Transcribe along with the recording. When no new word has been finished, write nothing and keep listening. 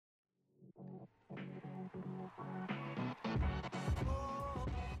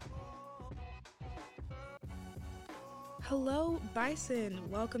Hello, Bison.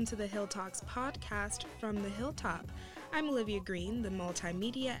 Welcome to the HillTalks podcast from the Hilltop. I'm Olivia Green, the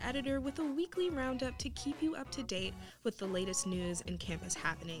multimedia editor with a weekly roundup to keep you up to date with the latest news and campus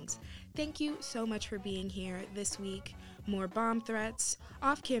happenings. Thank you so much for being here this week. More bomb threats,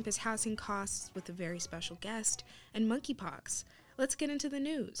 off-campus housing costs with a very special guest, and monkeypox. Let's get into the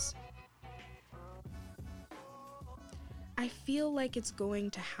news. I feel like it's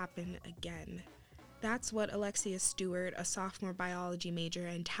going to happen again. That's what Alexia Stewart, a sophomore biology major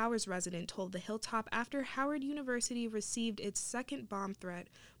and Towers resident, told the Hilltop after Howard University received its second bomb threat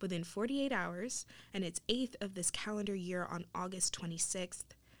within 48 hours and its eighth of this calendar year on August 26th.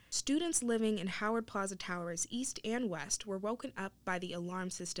 Students living in Howard Plaza Towers, east and west, were woken up by the alarm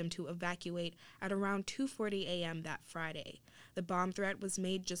system to evacuate at around 2:40 a.m. that Friday. The bomb threat was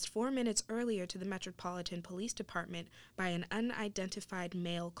made just 4 minutes earlier to the Metropolitan Police Department by an unidentified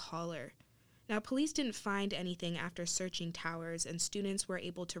male caller. Now, police didn't find anything after searching Towers, and students were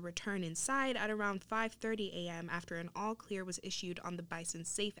able to return inside at around 5:30 a.m. after an all-clear was issued on the Bison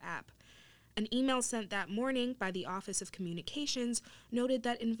Safe app. An email sent that morning by the Office of Communications noted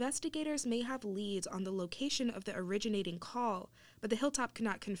that investigators may have leads on the location of the originating call, but the Hilltop could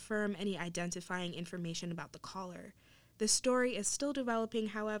not confirm any identifying information about the caller. The story is still developing,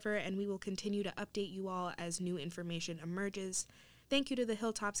 however, and we will continue to update you all as new information emerges. Thank you to the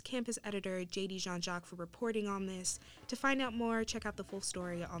Hilltop's campus editor, J.D. Jean-Jacques, for reporting on this. To find out more, check out the full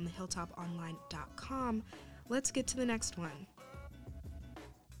story on thehilltoponline.com. Let's get to the next one.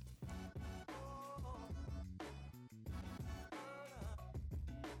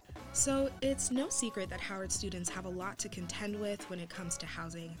 So, it's no secret that Howard students have a lot to contend with when it comes to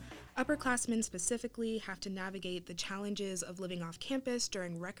housing. Upperclassmen specifically have to navigate the challenges of living off campus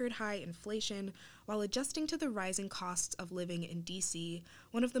during record-high inflation while adjusting to the rising costs of living in D.C.,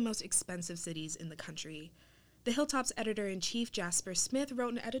 one of the most expensive cities in the country. The Hilltop's editor-in-chief, Jasper Smith,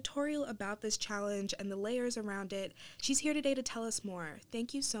 wrote an editorial about this challenge and the layers around it. She's here today to tell us more.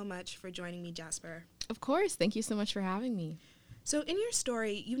 Thank you so much for joining me, Jasper. Of course. Thank you so much for having me. So in your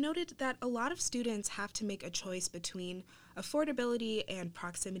story, you noted that a lot of students have to make a choice between affordability and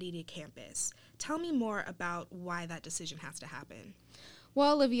proximity to campus. Tell me more about why that decision has to happen.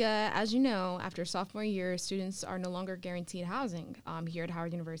 Well, Olivia, as you know, after sophomore year, students are no longer guaranteed housing here at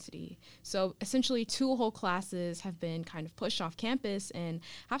Howard University. So essentially, 2 whole classes have been kind of pushed off campus and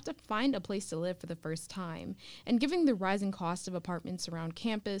have to find a place to live for the first time. And given the rising cost of apartments around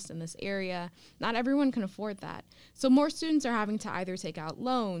campus in this area, not everyone can afford that. So more students are having to either take out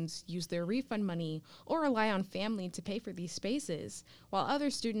loans, use their refund money, or rely on family to pay for these spaces, while other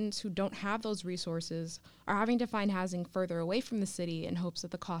students who don't have those resources are having to find housing further away from the city in hopes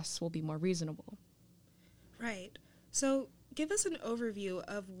that the costs will be more reasonable. Right. So give us an overview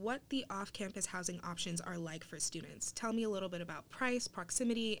of what the off-campus housing options are like for students. Tell me a little bit about price,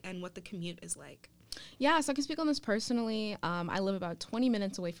 proximity, and what the commute is like. Yeah, so I can speak on this personally. I live about 20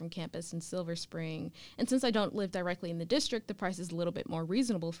 minutes away from campus in Silver Spring, and since I don't live directly in the district, the price is a little bit more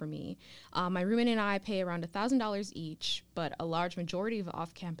reasonable for me. My roommate and I pay around $1,000 each, but a large majority of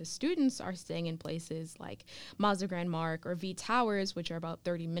off-campus students are staying in places like Mazza Grand Mark or V Towers, which are about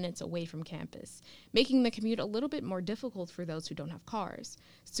 30 minutes away from campus, making the commute a little bit more difficult for those who don't have cars.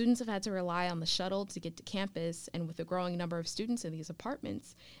 Students have had to rely on the shuttle to get to campus, and with a growing number of students in these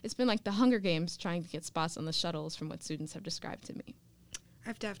apartments, it's been like the Hunger Games trying to get spots on the shuttles from what students have described to me.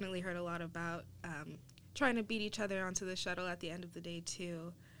 I've definitely heard a lot about trying to beat each other onto the shuttle at the end of the day,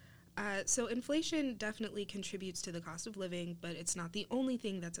 too. So inflation definitely contributes to the cost of living, but it's not the only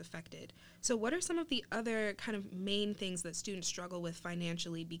thing that's affected. So what are some of the other kind of main things that students struggle with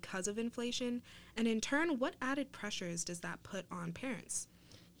financially because of inflation? And in turn, what added pressures does that put on parents?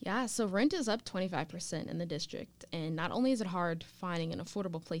 Yeah, so rent is up 25% in the district, and not only is it hard finding an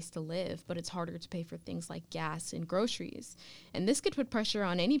affordable place to live, but it's harder to pay for things like gas and groceries. And this could put pressure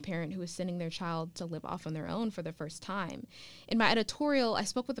on any parent who is sending their child to live off on their own for the first time. In my editorial, I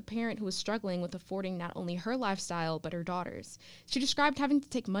spoke with a parent who was struggling with affording not only her lifestyle, but her daughter's. She described having to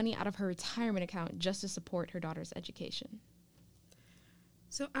take money out of her retirement account just to support her daughter's education.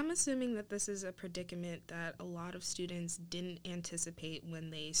 So I'm assuming that this is a predicament that a lot of students didn't anticipate when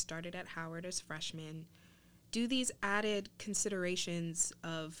they started at Howard as freshmen. Do these added considerations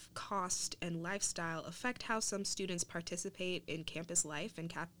of cost and lifestyle affect how some students participate in campus life and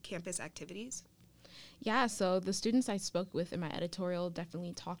campus activities? Yeah, so the students I spoke with in my editorial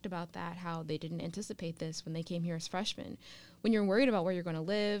definitely talked about that, how they didn't anticipate this when they came here as freshmen. When you're worried about where you're going to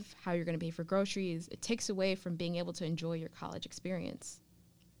live, how you're going to pay for groceries, it takes away from being able to enjoy your college experience.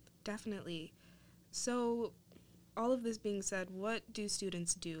 Definitely. So all of this being said, what do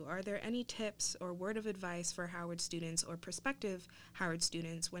students do? Are there any tips or word of advice for Howard students or prospective Howard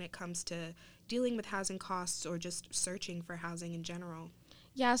students when it comes to dealing with housing costs or just searching for housing in general?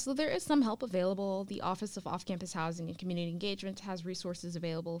 Yeah, so there is some help available. The Office of Off-Campus Housing and Community Engagement has resources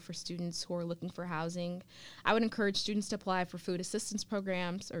available for students who are looking for housing. I would encourage students to apply for food assistance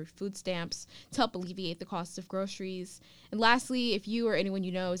programs or food stamps to help alleviate the cost of groceries. And lastly, if you or anyone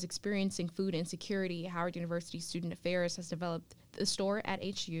you know is experiencing food insecurity, Howard University Student Affairs has developed the store at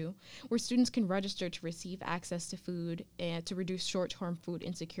HU, where students can register to receive access to food and to reduce short-term food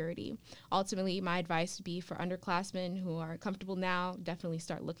insecurity. Ultimately, my advice would be for underclassmen who are comfortable now, definitely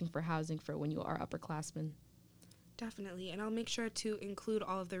start looking for housing for when you are upperclassmen. Definitely, and I'll make sure to include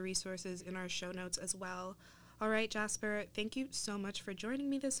all of the resources in our show notes as well. All right, Jasper, thank you so much for joining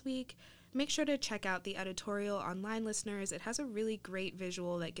me this week. Make sure to check out the editorial online, listeners. It has a really great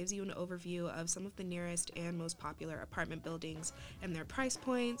visual that gives you an overview of some of the nearest and most popular apartment buildings and their price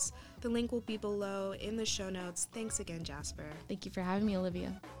points. The link will be below in the show notes. Thanks again, Jasper. Thank you for having me,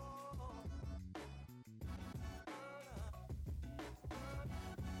 Olivia.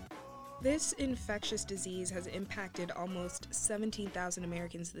 This infectious disease has impacted almost 17,000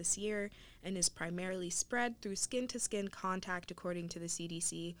 Americans this year and is primarily spread through skin-to-skin contact, according to the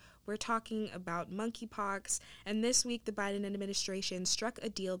CDC. We're talking about monkeypox, and this week the Biden administration struck a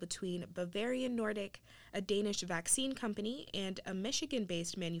deal between Bavarian Nordic, a Danish vaccine company, and a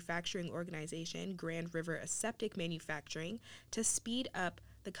Michigan-based manufacturing organization, Grand River Aseptic Manufacturing, to speed up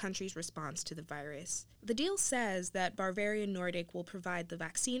the country's response to the virus. The deal says that Bavarian Nordic will provide the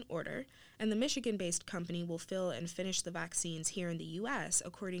vaccine order, and the Michigan-based company will fill and finish the vaccines here in the U.S.,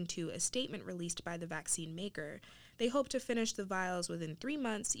 according to a statement released by the vaccine maker. They hope to finish the vials within 3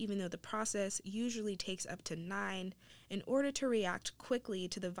 months, even though the process usually takes up to 9, in order to react quickly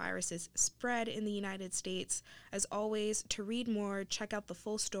to the virus's spread in the United States. As always, to read more, check out the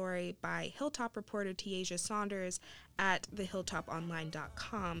full story by Hilltop reporter Tiaja Saunders at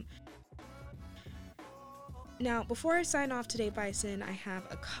thehilltoponline.com. Now, before I sign off today, Bison, I have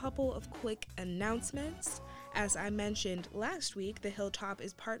a couple of quick announcements. As I mentioned last week, the Hilltop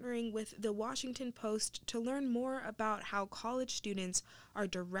is partnering with the Washington Post to learn more about how college students are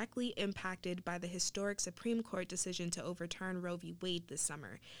directly impacted by the historic Supreme Court decision to overturn Roe v. Wade this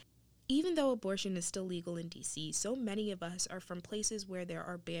summer. Even though abortion is still legal in D.C., so many of us are from places where there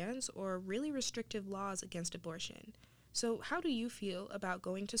are bans or really restrictive laws against abortion. So how do you feel about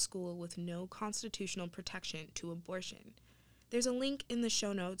going to school with no constitutional protection to abortion? There's a link in the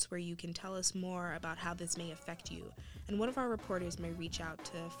show notes where you can tell us more about how this may affect you, and one of our reporters may reach out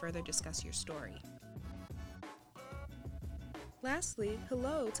to further discuss your story. Lastly,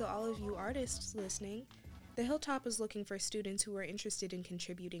 hello to all of you artists listening. The Hilltop is looking for students who are interested in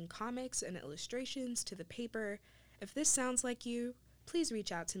contributing comics and illustrations to the paper. If this sounds like you, please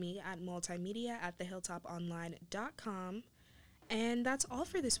reach out to me at multimedia@thehilltoponline.com. And that's all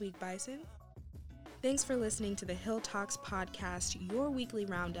for this week, Bison. Thanks for listening to the HillTalks podcast, your weekly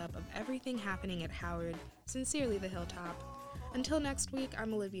roundup of everything happening at Howard. Sincerely, the Hilltop. Until next week,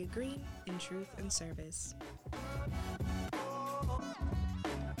 I'm Olivia Green, in truth and service.